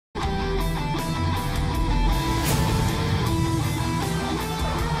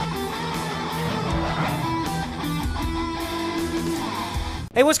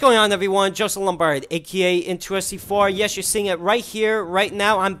Hey, what's going on, everyone? Joseph Lombard, aka Into64. Yes, you're seeing it right here, right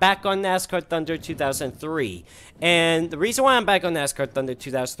now. I'm back on NASCAR Thunder 2003. And the reason why I'm back on NASCAR Thunder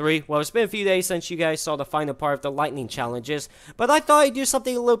 2003, well, it's been a few days since you guys saw the final part of the Lightning Challenges, but I thought I'd do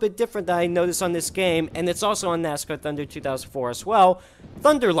something a little bit different that I noticed on this game, and it's also on NASCAR Thunder 2004 as well,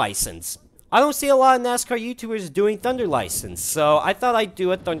 Thunder License. I don't see a lot of NASCAR YouTubers doing Thunder License, so I thought I'd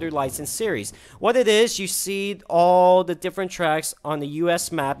do a Thunder License series. What it is, you see all the different tracks on the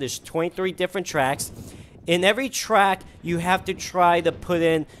US map. There's 23 different tracks. In every track, you have to try to put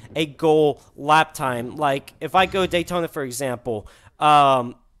in a goal lap time. Like, if I go Daytona, for example,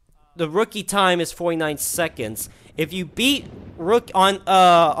 the rookie time is 49 seconds. If you beat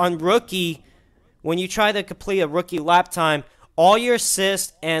on rookie, when you try to complete a rookie lap time, all your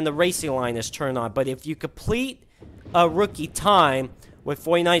assists and the racing line is turned on. But if you complete a rookie time with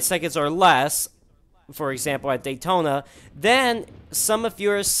 49 seconds or less, for example at Daytona, then some of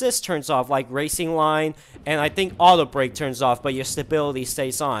your assists turns off, like racing line, and I think auto brake turns off, but your stability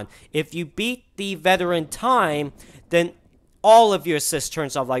stays on. If you beat the veteran time, then all of your assists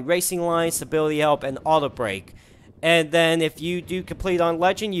turns off, like racing line, stability help, and auto brake. And then if you do complete on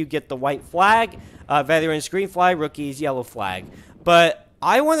legend, you get the white flag, veterans green flag, rookies yellow flag. But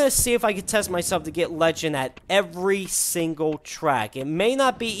I want to see if I can test myself to get legend at every single track. It may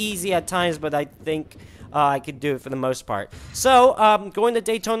not be easy at times, but I think I could do it for the most part. So, going to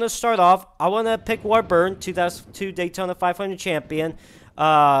Daytona to start off, I want to pick Warburton, 2002 Daytona 500 champion.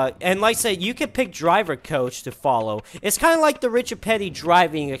 And like I said, you can pick driver coach to follow. It's kind of like the Richard Petty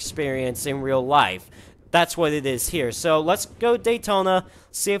driving experience in real life. That's what it is here. So let's go Daytona,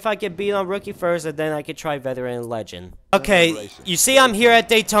 see if I can beat on rookie first, and then I can try veteran and legend. Okay, you see I'm here at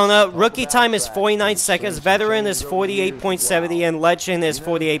Daytona. Rookie time is 49 seconds, veteran is 48.70, and legend is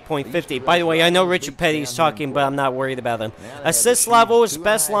 48.50. By the way, I know Richard Petty is talking, but I'm not worried about him. Assist levels,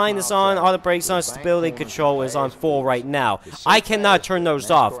 best line is on, auto brakes on, stability control is on full right now. I cannot turn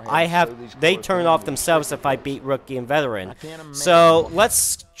those off. They turn off themselves if I beat rookie and veteran. So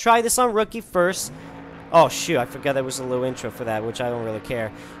let's try this on rookie first. Oh, shoot, I forgot there was a little intro for that, which I don't really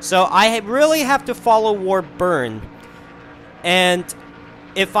care. So, I really have to follow Warburton. And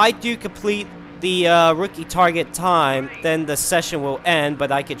if I do complete the rookie target time, then the session will end,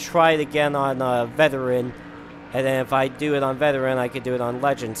 but I could try it again on veteran. And then if I do it on veteran, I could do it on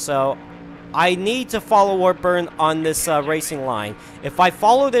legend. So, I need to follow Warburton on this racing line. If I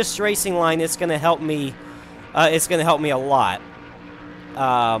follow this racing line, it's going to help me. It's going to help me a lot.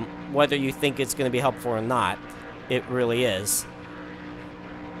 Whether you think it's going to be helpful or not, it really is.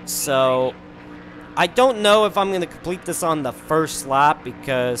 So, I don't know if I'm going to complete this on the first lap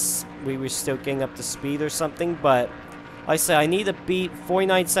because we were still getting up to speed or something, but like I said, I need to beat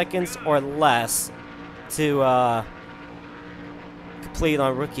 49 seconds or less to complete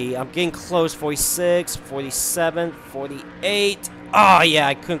on rookie. I'm getting close, 46, 47, 48. Oh, yeah,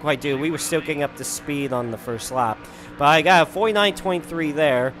 I couldn't quite do it. We were still getting up to speed on the first lap. But I got a 49.23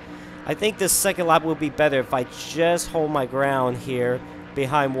 there. I think this second lap will be better if I just hold my ground here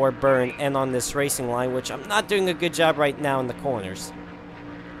behind Warburton and on this racing line, which I'm not doing a good job right now in the corners.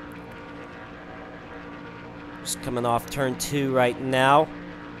 Just coming off turn 2 right now.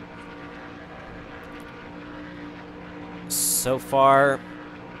 So far,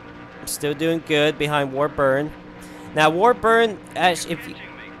 I'm still doing good behind Warburton. Now, Warburton, as you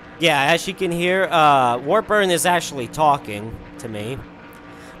can hear, Warburton is actually talking to me.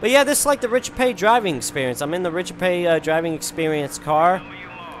 But yeah, this is like the Richard Petty driving experience. I'm in the Richard Petty driving experience car.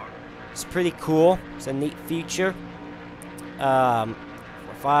 It's pretty cool. It's a neat feature.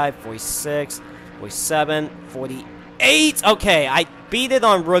 45, 46, 47, 48. Okay, I beat it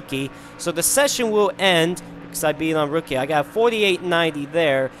on rookie. So the session will end because I beat it on rookie. I got 48.90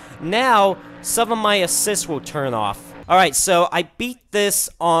 there. Now, some of my assists will turn off. Alright, so I beat this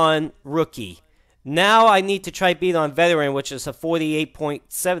on rookie. Now I need to try beat on veteran, which is a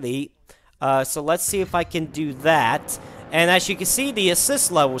 48.70. So let's see if I can do that. And as you can see, the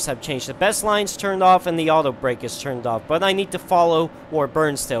assist levels have changed. The best line's turned off and the auto brake is turned off. But I need to follow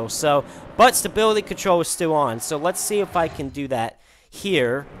Warburton still. So, but stability control is still on. So let's see if I can do that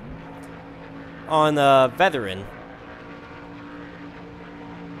here on veteran.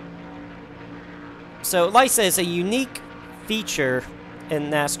 So like I said, it's a unique feature in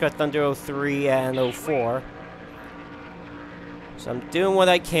NASCAR Thunder 03 and 04. So I'm doing what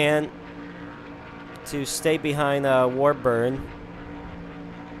I can to stay behind Warburton.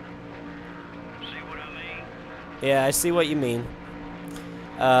 Yeah, I see what you mean.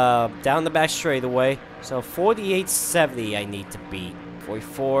 Down the back straightaway. So 48.70 I need to beat.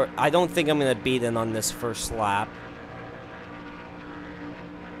 44. I don't think I'm going to beat it on this first lap.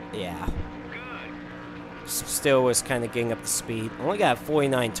 Yeah. Still was kind of getting up to speed. I only got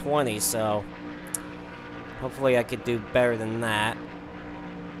 49.20, so hopefully I could do better than that.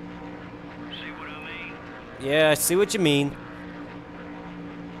 See what I mean? Yeah, I see what you mean.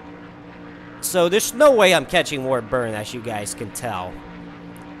 So there's no way I'm catching more burn, as you guys can tell.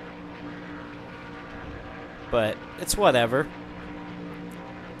 But it's whatever.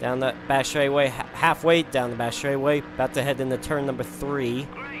 Down the back straightaway, halfway down the back straightaway, about to head into turn number 3.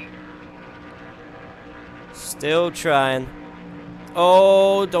 Great. Still trying.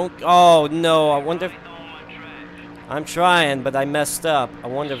 Oh, don't. Oh no! I wonder if Right on my tracks. I'm trying, but I messed up. I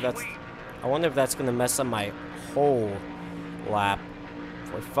wonder if that's gonna mess up my whole lap.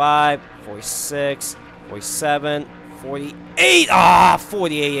 45, 46, 47, 48. Ah,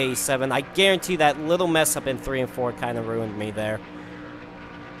 48.87. I guarantee that little mess up in 3 and 4 kind of ruined me there.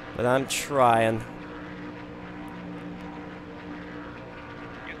 But I'm trying.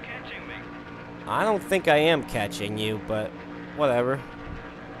 You're catching me. I don't think I am catching you, but whatever.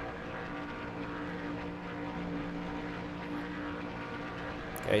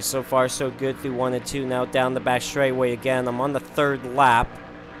 Okay, so far so good through 1 and 2. Now down the back straightaway again. I'm on the 3rd lap.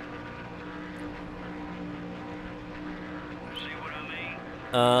 See what I mean?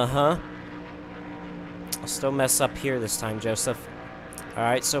 Uh-huh. I'll still mess up here this time, Joseph.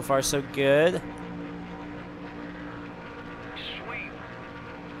 Alright, so far so good. Sweet.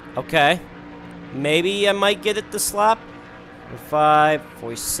 Okay. Maybe I might get it this lap. 45,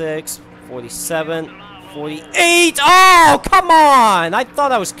 46, 47, 48. Oh, come on! I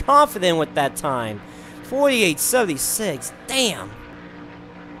thought I was confident with that time. 48.76. Damn.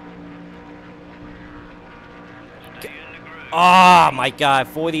 Stay in the groove. Oh, my God.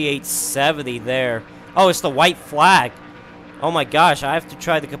 48.70 there. Oh, it's the white flag. Oh, my gosh. I have to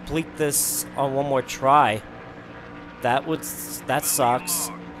try to complete this on one more try. That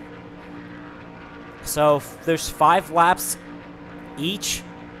sucks. So, there's 5 laps each.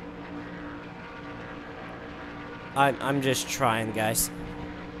 I'm just trying, guys.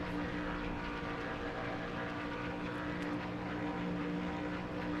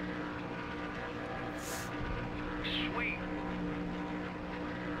 Sweet.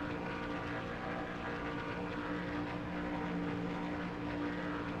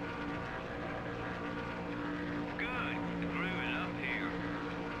 Good. Grooving up here.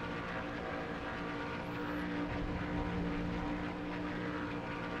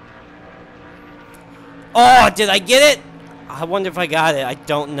 Oh, did I get it? I wonder if I got it. I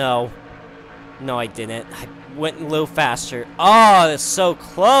don't know. No, I didn't. I went a little faster. Oh, that's so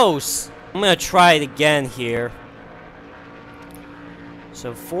close. I'm going to try it again here.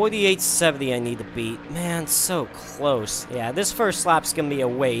 So 48.70 I need to beat. Man, so close. Yeah, this first lap's going to be a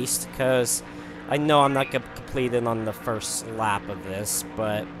waste because I know I'm not going to complete it on the first lap of this,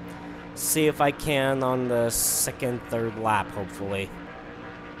 but see if I can on the second, third lap, hopefully.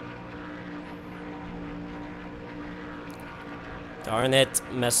 Darn it,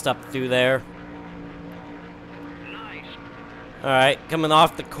 messed up through there. Nice. Alright, coming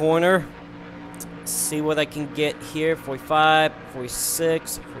off the corner. See what I can get here. 45,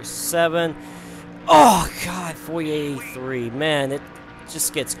 46, 47. Oh, God, 48.83. Man, it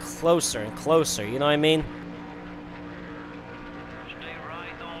just gets closer and closer, you know what I mean? Stay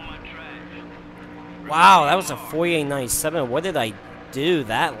right on my tracks. Wow, that was a 48.97. What did I do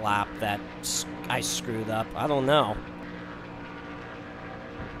that lap that I screwed up? I don't know.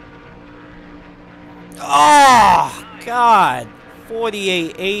 Oh, God.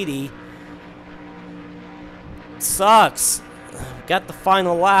 48.80. Sucks. Got the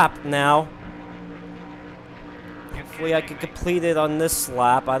final lap now. Hopefully I can complete it on this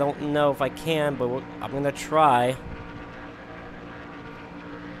lap. I don't know if I can, but I'm going to try.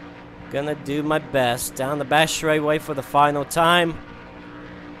 Gonna do my best. Down the back straightaway for the final time.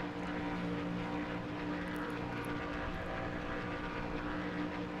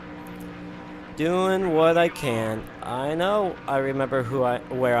 Doing what I can. I know I remember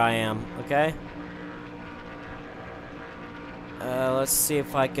where I am, okay? Let's see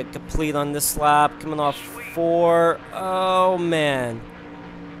if I could complete on this lap. Coming off 4. Oh, man.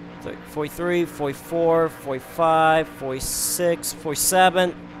 43, 44, 45, 46,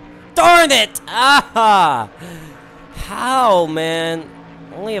 47. Darn it! Ah! How, man?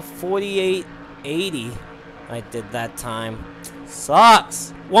 Only a 48.80 I did that time.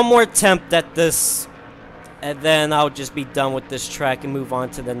 Sucks! One more attempt at this, and then I'll just be done with this track and move on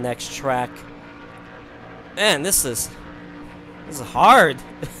to the next track. Man, this is hard.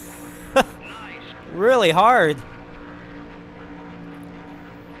 Really hard.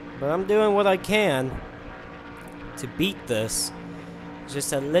 But I'm doing what I can to beat this.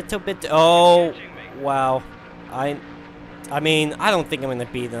 Just a little bit. Oh, wow. I mean, I don't think I'm gonna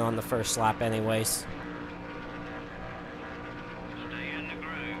beat it on the first lap, anyways.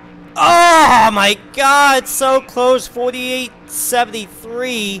 Oh my God! So close.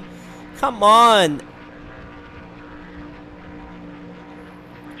 48.73. Come on.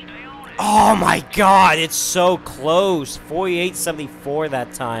 Oh my God! It's so close. 48.74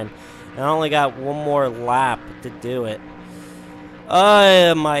 that time. And I only got one more lap to do it.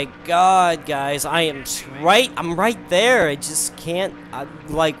 Oh my God, guys! I'm right there. I just can't.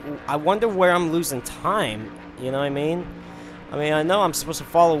 I wonder where I'm losing time. You know what I mean? I know I'm supposed to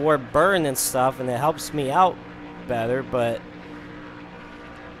follow Ward Burn and stuff, and it helps me out better, but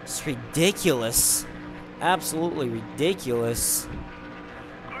it's ridiculous. Absolutely ridiculous.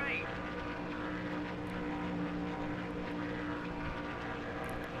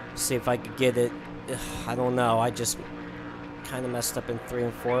 See if I could get it. Ugh, I don't know. I just kind of messed up in 3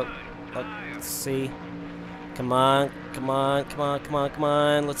 and 4. Let's see. Come on, come on, come on, come on, come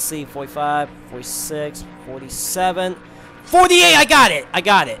on. Let's see. 45, 46, 47, 48. I got it. I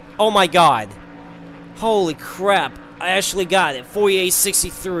got it. Oh my God. Holy crap. I actually got it.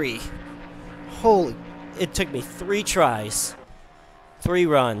 48.63. Holy. It took me 3 tries. 3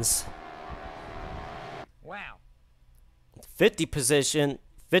 runs. Wow. 50%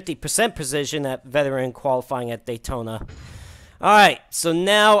 position at veteran qualifying at Daytona. Alright, so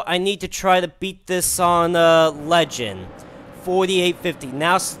now I need to try to beat this on Legend. 48.50.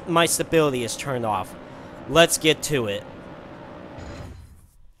 Now my stability is turned off. Let's get to it.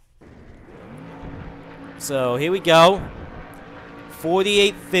 So here we go.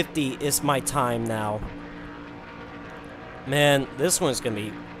 48.50 is my time now. Man, this one's going to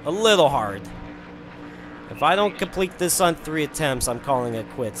be a little hard. If I don't complete this on 3 attempts, I'm calling it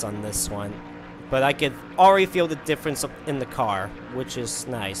quits on this one. But I could already feel the difference in the car, which is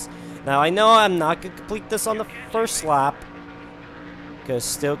nice. Now, I know I'm not going to complete this on the first lap, because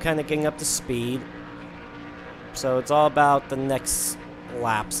still kind of getting up to speed. So it's all about the next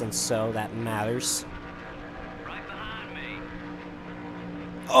laps and so that matters. Right behind me.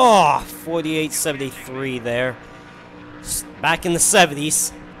 Oh, 48.73 there. Back in the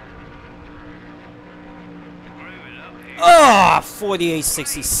 70s. Oh,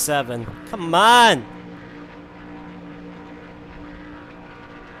 48.67. Come on.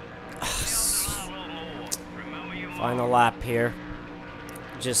 Final lap here.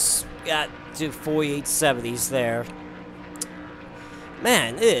 Just got to 48.70s there.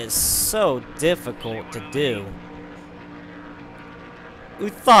 Man, it is so difficult to do. Who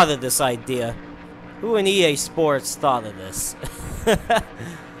thought of this idea? Who in EA Sports thought of this?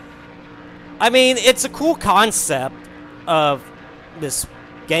 I mean, it's a cool concept of this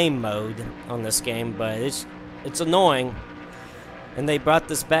game mode on this game, but it's annoying. And they brought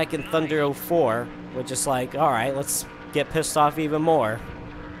this back in Thunder 04, which is like, alright, let's get pissed off even more.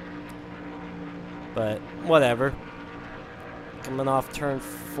 But, whatever. Coming off turn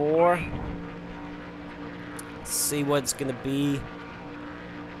 4. Let's see what it's gonna be.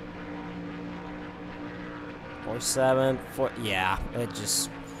 4.7, 4, yeah, it just...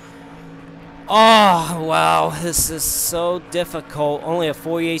 Oh, wow, this is so difficult. Only a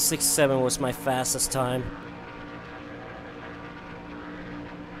 48.67 was my fastest time.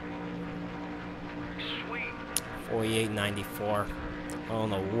 Sweet. 48.94. I don't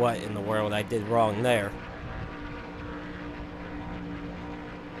know what in the world I did wrong there.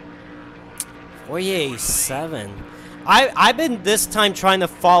 48.7. I've been this time trying to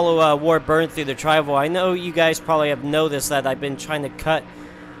follow Ward Burn through the Tri-Oval. I know you guys probably have noticed that I've been trying to cut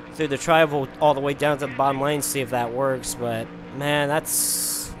through the Tri-Oval all the way down to the bottom lane, see if that works, but man,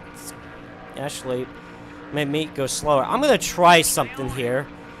 that's actually made me go slower. I'm gonna try something here.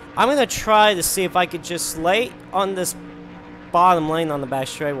 I'm gonna try to see if I could just lay on this bottom lane on the back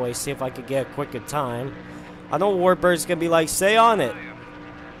straightaway, see if I could get a quicker time. I know Warbird's gonna be like, stay on it,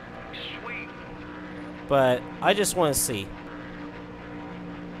 Sweet. but I just want to see.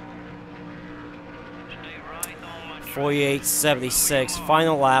 Stay right on my track. 48.76,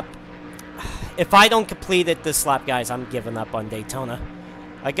 final lap. If I don't complete it this lap, guys, I'm giving up on Daytona.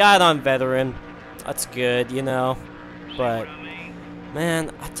 I got it on veteran. That's good, you know. But,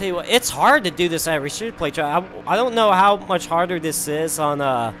 man, I tell you what, it's hard to do this at restricted play track. I don't know how much harder this is on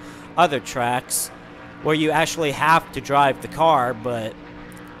other tracks where you actually have to drive the car, but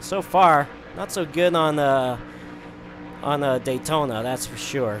so far, not so good on Daytona, that's for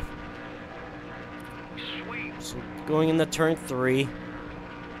sure. Sweet. So going into turn 3.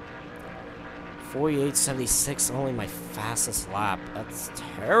 48.76, only my fastest lap. That's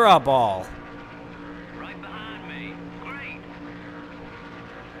terrible. Right behind me. Great.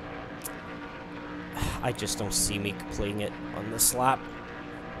 I just don't see me completing it on this lap.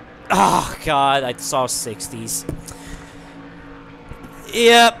 Oh, God, I saw 60s.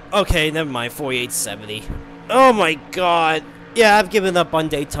 Yep, okay, never mind, 48.70. Oh my God. Yeah, I've given up on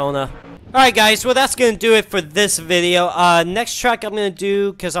Daytona. Alright guys, well that's going to do it for this video. Next track I'm going to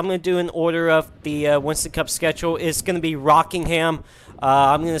do, because I'm going to do an order of the Winston Cup schedule, is going to be Rockingham.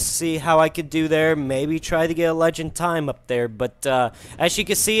 I'm going to see how I could do there, maybe try to get a legend time up there. But as you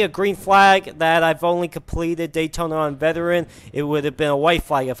can see, a green flag that I've only completed Daytona on veteran. It would have been a white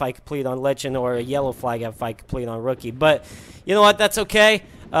flag if I completed on legend, or a yellow flag if I completed on rookie. But you know what, that's okay.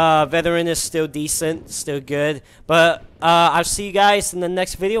 Veteran is still decent, still good. But I'll see you guys in the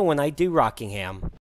next video when I do Rockingham.